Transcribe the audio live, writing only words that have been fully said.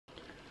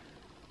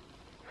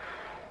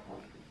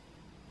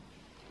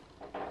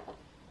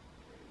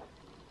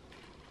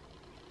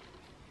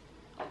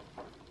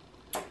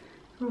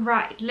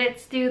Right,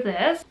 let's do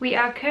this. We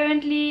are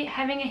currently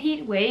having a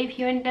heat wave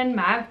here in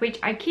Denmark, which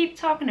I keep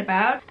talking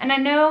about. And I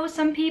know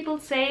some people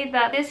say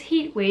that this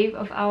heat wave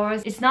of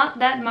ours is not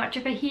that much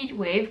of a heat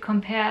wave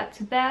compared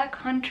to their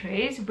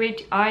countries,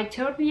 which I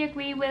totally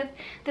agree with.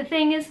 The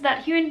thing is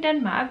that here in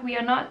Denmark, we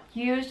are not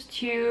used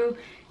to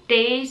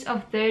days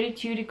of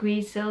 32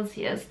 degrees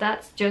Celsius.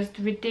 That's just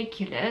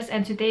ridiculous.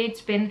 And today it's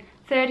been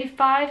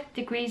 35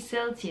 degrees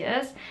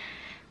Celsius.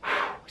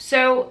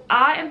 So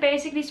I am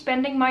basically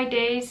spending my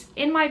days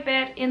in my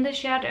bed in the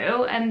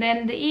shadow, and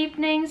then the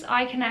evenings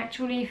I can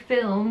actually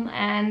film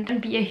and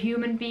be a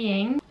human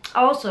being.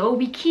 Also,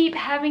 we keep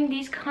having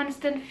these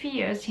constant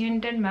fears here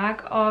in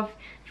Denmark of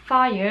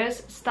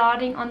fires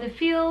starting on the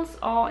fields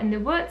or in the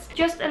woods.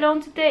 Just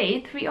alone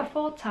today, 3 or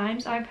 4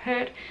 times I've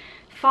heard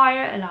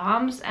fire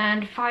alarms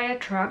and fire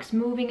trucks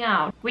moving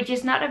out, which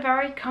is not a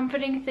very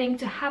comforting thing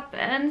to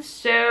happen.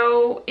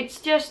 So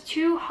it's just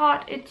too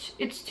hot,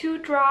 it's too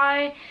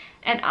dry,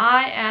 and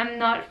I am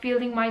not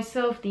feeling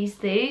myself these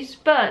days.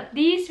 But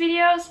these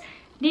videos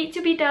need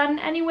to be done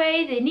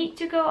anyway. They need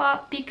to go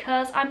up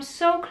because I'm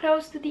so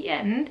close to the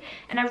end,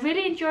 and I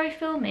really enjoy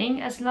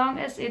filming as long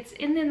as it's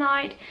in the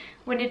night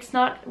when it's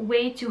not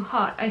way too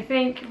hot. I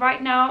think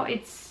right now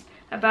it's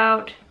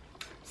about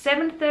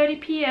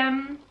 7:30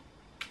 p.m.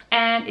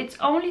 and it's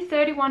only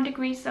 31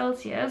 degrees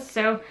Celsius,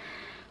 so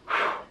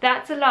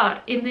that's a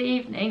lot in the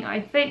evening,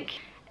 I think.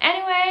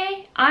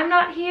 Anyway, I'm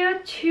not here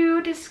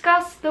to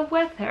discuss the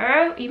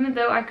weather, even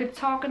though I could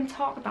talk and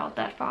talk about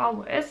that for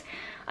hours.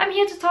 I'm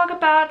here to talk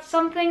about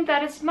something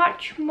that is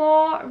much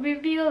more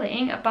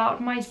revealing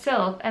about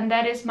myself, and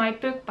that is my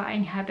book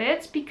buying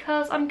habits,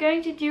 because I'm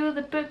going to do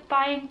the book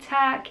buying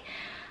tag.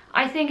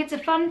 I think it's a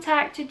fun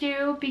tag to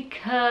do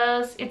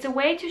because it's a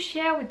way to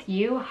share with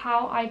you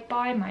how I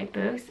buy my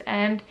books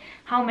and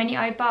how many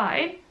I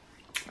buy.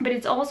 But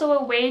it's also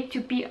a way to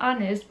be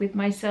honest with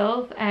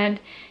myself and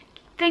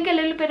think a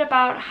little bit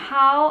about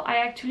how I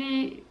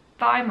actually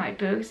buy my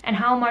books and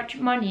how much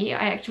money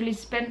I actually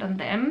spend on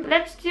them.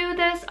 Let's do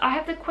this. I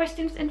have the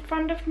questions in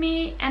front of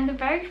me, and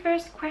the very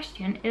first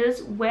question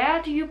is,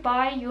 where do you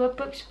buy your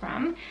books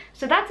from?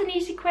 So that's an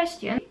easy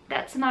question.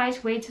 That's a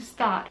nice way to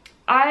start.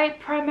 I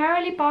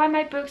primarily buy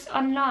my books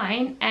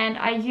online, and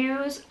I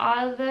use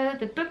either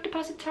the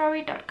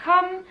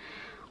bookdepository.com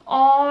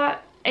or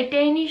a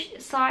Danish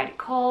site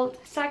called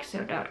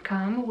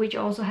Saxo.com, which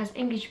also has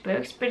English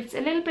books, but it's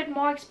a little bit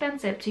more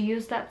expensive to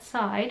use that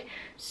site,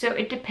 so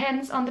it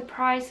depends on the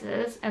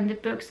prices and the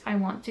books I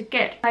want to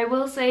get. I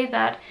will say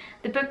that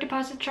the Book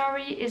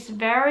Depository is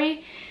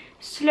very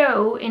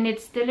slow in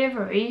its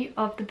delivery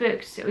of the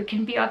books, so it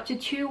can be up to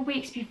 2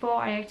 weeks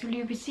before I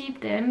actually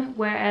receive them,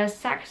 whereas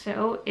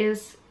Saxo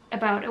is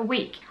about a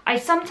week. I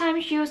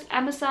sometimes use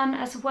Amazon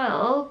as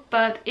well,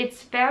 but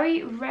it's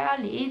very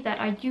rarely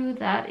that I do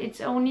that. It's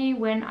only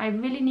when I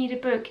really need a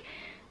book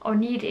or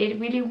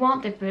really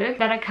want the book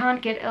that I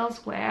can't get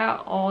elsewhere,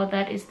 or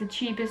that is the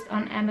cheapest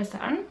on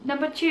Amazon.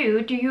 Number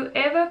 2, do you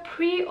ever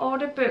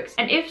pre-order books?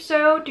 And if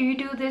so, do you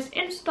do this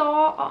in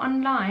store or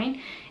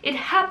online? It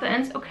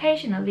happens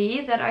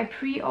occasionally that I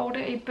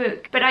pre-order a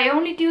book, but I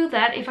only do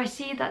that if I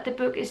see that the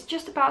book is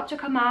just about to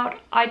come out.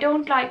 I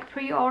don't like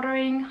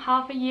pre-ordering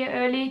half a year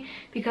early,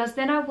 because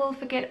then I will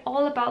forget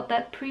all about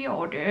that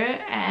pre-order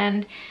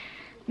and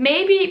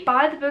maybe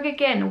buy the book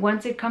again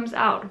once it comes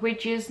out,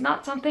 which is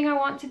not something I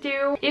want to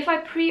do. If I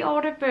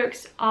pre-order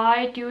books,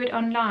 I do it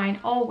online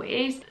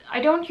always.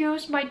 I don't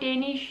use my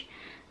Danish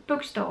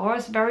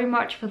bookstores very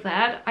much for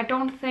that. I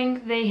don't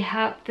think they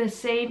have the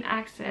same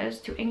access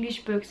to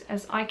English books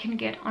as I can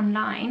get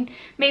online.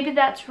 Maybe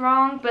that's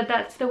wrong, but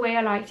that's the way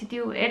I like to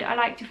do it. I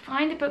like to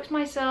find the books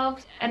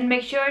myself and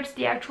make sure it's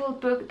the actual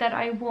book that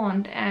I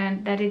want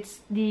and that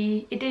it's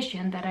the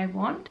edition that I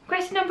want.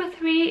 Question number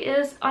 3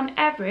 is, on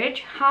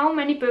average, how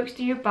many books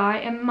do you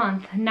buy a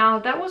month? Now,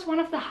 that was one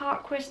of the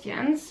hard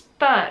questions,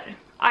 but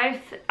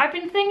I've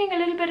been thinking a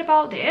little bit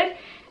about it,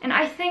 and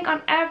I think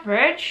on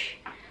average,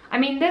 I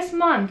mean, this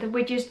month,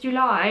 which is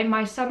July,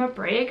 my summer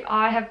break,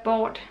 I have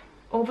bought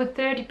over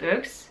 30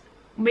 books,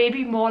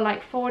 maybe more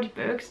like 40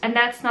 books, and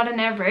that's not an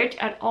average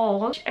at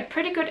all. A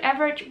pretty good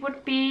average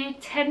would be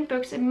 10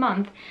 books a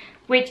month,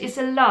 which is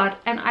a lot,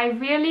 and I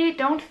really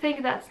don't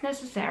think that's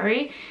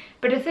necessary.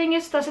 But the thing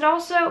is, does it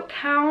also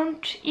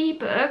count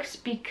ebooks?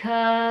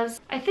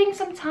 Because I think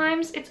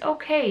sometimes it's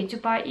okay to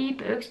buy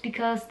ebooks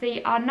because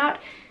they are not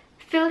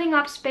filling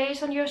up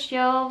space on your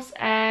shelves,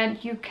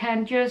 and you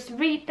can just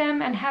read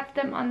them and have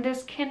them on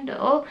this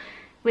Kindle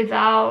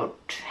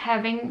without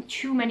having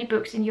too many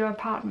books in your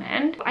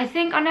apartment. I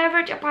think on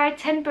average I buy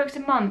 10 books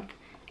a month,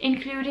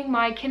 including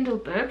my Kindle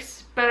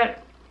books,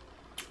 but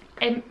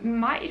it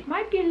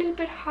might be a little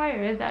bit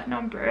higher, that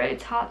number.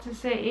 It's hard to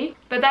say,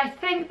 but I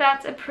think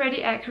that's a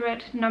pretty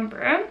accurate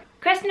number.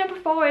 Question number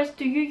 4 is,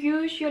 do you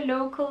use your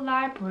local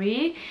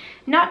library?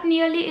 Not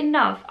nearly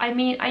enough. I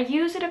mean, I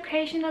use it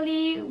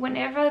occasionally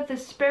whenever the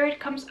spirit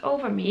comes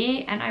over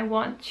me and I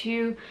want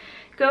to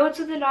go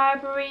to the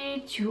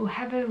library to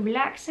have a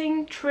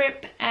relaxing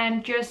trip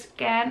and just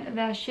scan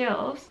their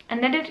shelves.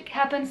 And then it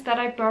happens that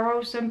I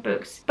borrow some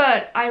books,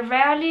 but I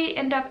rarely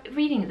end up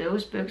reading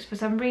those books for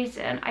some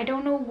reason. I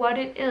don't know what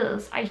it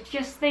is. I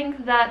just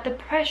think that the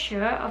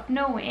pressure of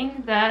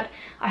knowing that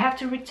I have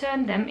to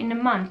return them in a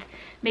month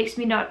makes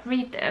me not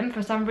read them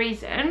for some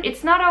reason.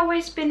 It's not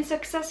always been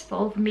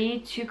successful for me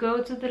to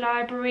go to the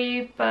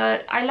library,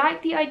 but I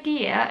like the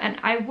idea and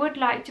I would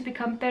like to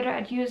become better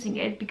at using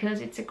it,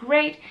 because it's a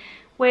great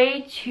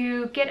way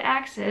to get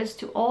access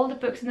to all the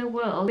books in the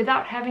world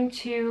without having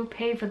to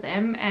pay for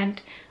them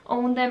and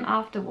own them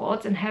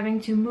afterwards and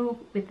having to move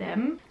with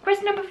them.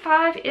 Question number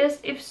 5 is,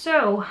 if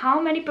so,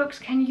 how many books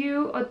can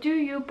you or do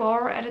you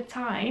borrow at a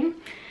time?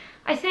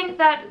 I think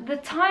that the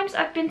times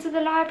I've been to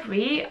the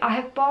library, I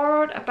have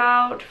borrowed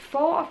about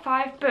 4 or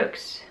 5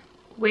 books,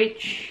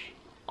 which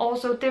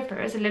also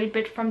differs a little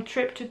bit from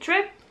trip to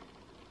trip.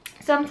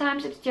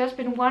 Sometimes it's just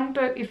been one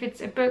book if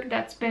it's a book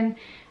that's been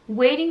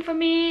waiting for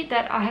me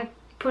that I have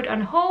put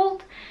on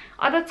hold.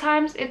 Other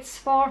times it's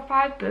 4 or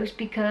 5 books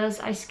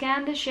because I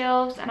scan the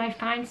shelves and I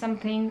find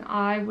something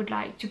I would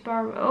like to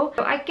borrow.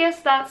 So I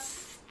guess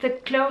that's the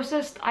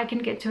closest I can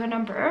get to a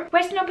number.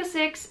 Question number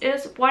 6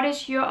 is, what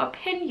is your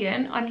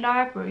opinion on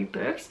library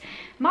books?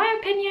 My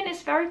opinion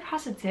is very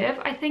positive.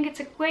 I think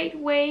it's a great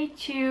way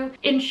to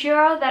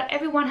ensure that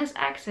everyone has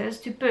access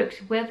to books,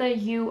 whether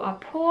you are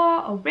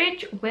poor or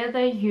rich,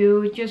 whether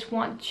you just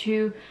want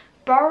to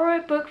borrow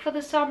a book for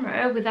the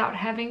summer without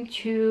having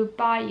to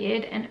buy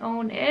it and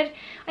own it.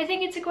 I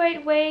think it's a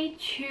great way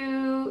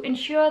to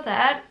ensure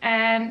that,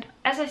 and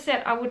as I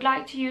said, I would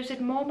like to use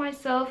it more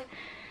myself.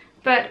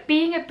 But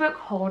being a book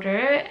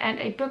hoarder and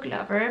a book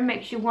lover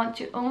makes you want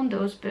to own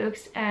those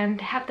books and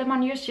have them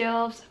on your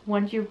shelves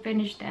once you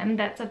finish them.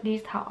 That's at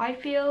least how I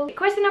feel.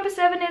 Question number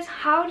 7 is,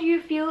 how do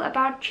you feel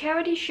about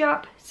charity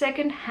shop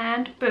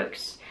second-hand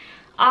books?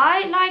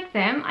 I like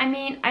them. I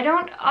mean, I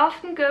don't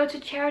often go to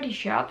charity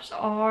shops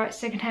or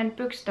second-hand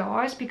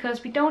bookstores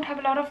because we don't have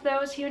a lot of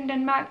those here in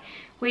Denmark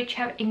which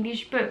have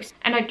English books,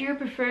 and I do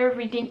prefer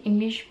reading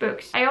English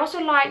books. I also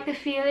like the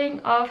feeling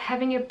of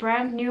having a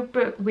brand new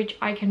book which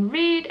I can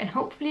read and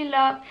hopefully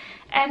love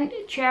and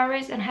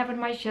cherish and have on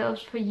my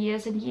shelves for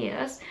years and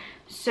years.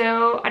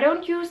 So I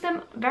don't use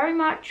them very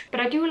much, but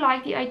I do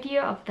like the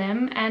idea of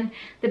them, and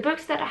the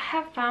books that I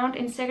have found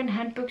in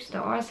second-hand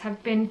bookstores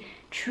have been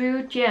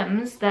true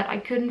gems that I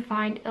couldn't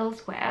find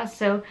elsewhere.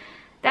 So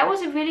that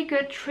was a really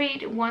good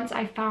treat once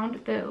I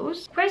found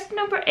those. Question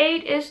number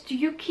 8 is, do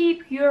you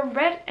keep your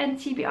Red and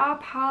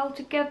TBR pile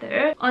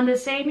together on the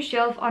same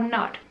shelf or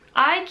not?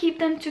 I keep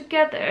them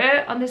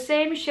together on the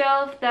same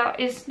shelf. There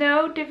is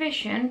no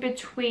division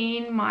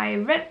between my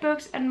read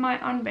books and my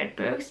unread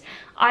books.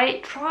 I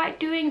tried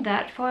doing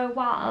that for a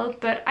while,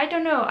 but I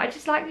don't know. I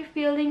just like the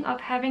feeling of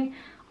having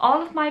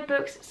all of my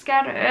books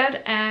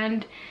scattered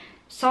and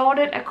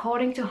sorted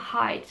according to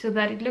height so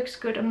that it looks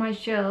good on my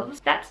shelves.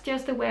 That's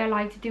just the way I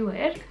like to do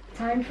it.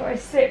 Time for a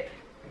sip.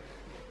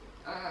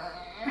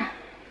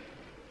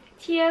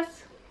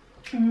 Cheers.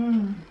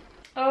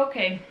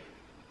 Okay.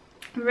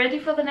 Ready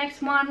for the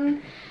next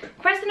one.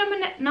 Question number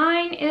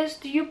 9 is,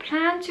 do you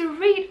plan to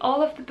read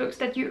all of the books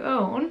that you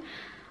own?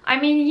 I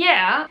mean,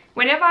 yeah,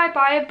 whenever I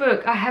buy a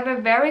book, I have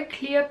a very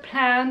clear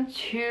plan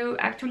to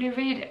actually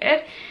read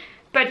it.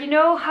 But you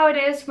know how it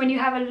is when you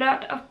have a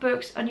lot of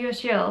books on your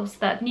shelves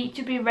that need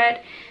to be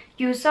read.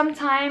 You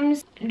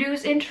sometimes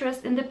lose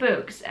interest in the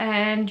books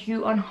and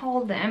you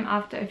unhaul them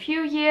after a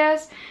few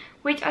years,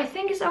 which I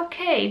think is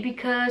okay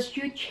because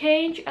you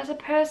change as a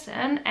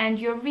person and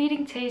your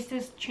reading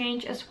tastes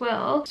change as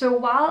well. So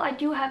while I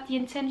do have the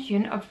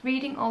intention of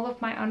reading all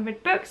of my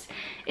unread books,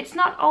 it's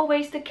not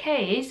always the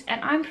case,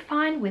 and I'm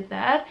fine with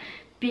that.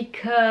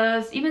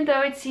 Because even though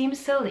it seems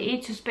silly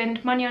to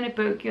spend money on a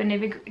book you're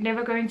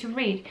never going to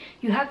read,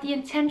 you have the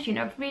intention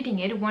of reading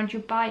it once you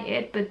buy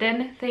it, but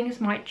then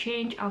things might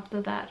change after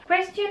that.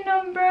 Question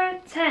number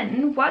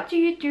 10. What do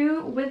you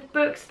do with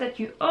books that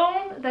you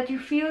own that you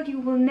feel you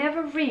will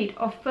never read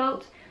or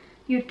felt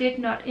you did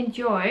not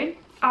enjoy?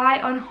 I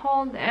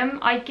unhaul them.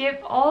 I give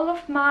all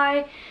of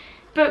my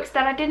books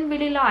that I didn't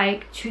really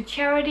like to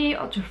charity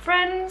or to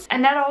friends,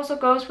 and that also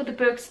goes for the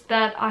books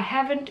that I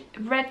haven't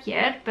read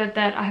yet but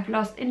that I have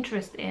lost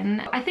interest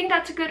in. I think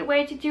that's a good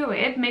way to do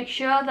it. Make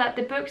sure that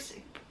the books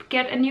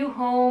get a new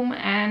home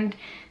and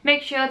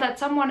make sure that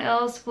someone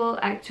else will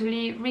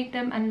actually read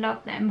them and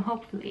love them,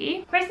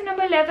 hopefully. Question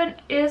number 11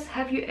 is,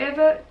 have you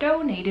ever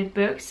donated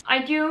books?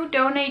 I do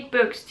donate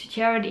books to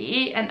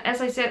charity, and as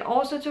I said,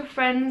 also to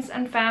friends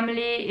and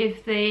family.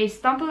 If they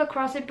stumble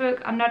across a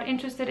book I'm not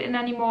interested in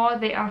anymore,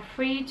 they are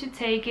free to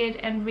take it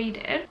and read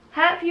it.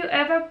 Have you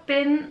ever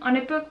been on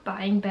a book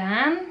buying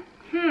ban?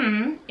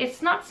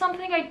 It's not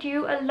something I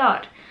do a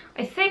lot.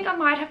 I think I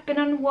might have been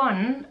on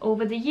one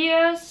over the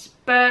years,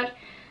 but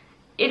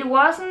it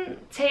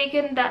wasn't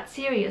taken that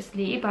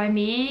seriously by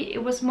me.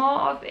 It was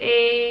more of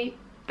a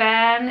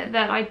ban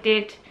that I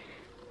did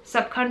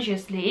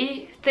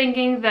subconsciously,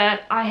 thinking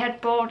that I had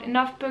bought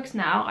enough books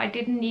now, I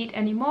didn't need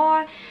any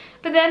more.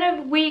 But then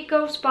a week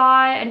goes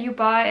by and you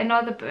buy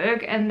another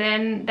book and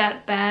then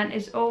that ban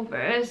is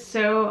over.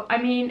 So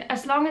I mean,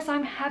 as long as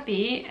I'm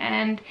happy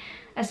and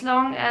as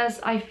long as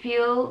I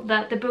feel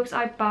that the books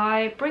I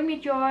buy bring me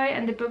joy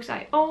and the books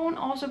I own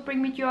also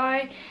bring me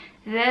joy,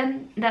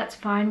 then that's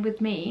fine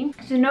with me.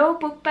 So no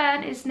book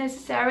ban is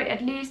necessary,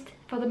 at least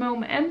for the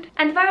moment.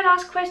 And the very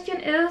last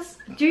question is,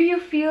 do you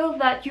feel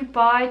that you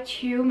buy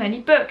too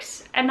many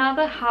books?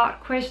 Another hard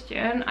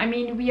question. I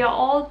mean, we are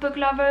all book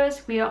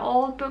lovers, we are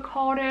all book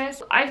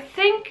hoarders. I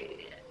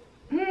think,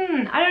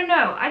 I don't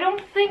know. I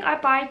don't think I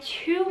buy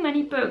too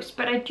many books,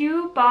 but I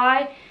do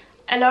buy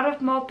a lot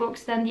of more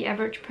books than the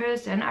average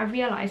person. I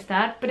realize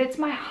that, but it's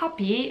my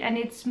hobby and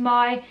it's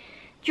my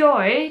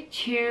joy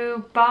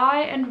to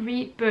buy and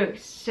read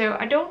books, so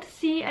I don't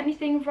see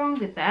anything wrong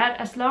with that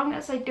as long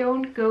as I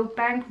don't go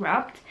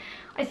bankrupt.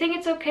 I think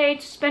it's okay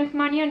to spend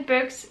money on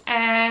books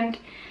and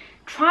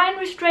try and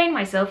restrain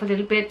myself a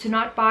little bit to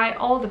not buy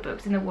all the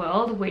books in the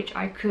world, which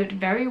I could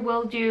very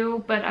well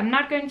do, but I'm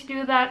not going to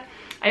do that.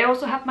 I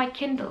also have my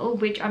Kindle,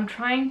 which I'm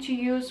trying to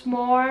use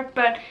more,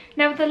 but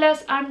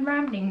nevertheless, I'm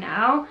rambling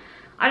now.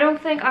 I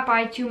don't think I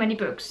buy too many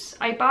books.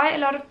 I buy a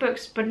lot of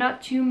books, but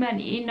not too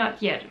many,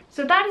 not yet.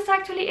 So that is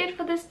actually it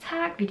for this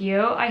tag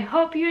video. I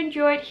hope you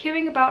enjoyed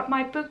hearing about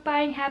my book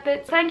buying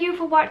habits. Thank you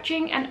for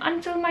watching, and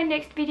until my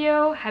next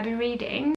video, happy reading!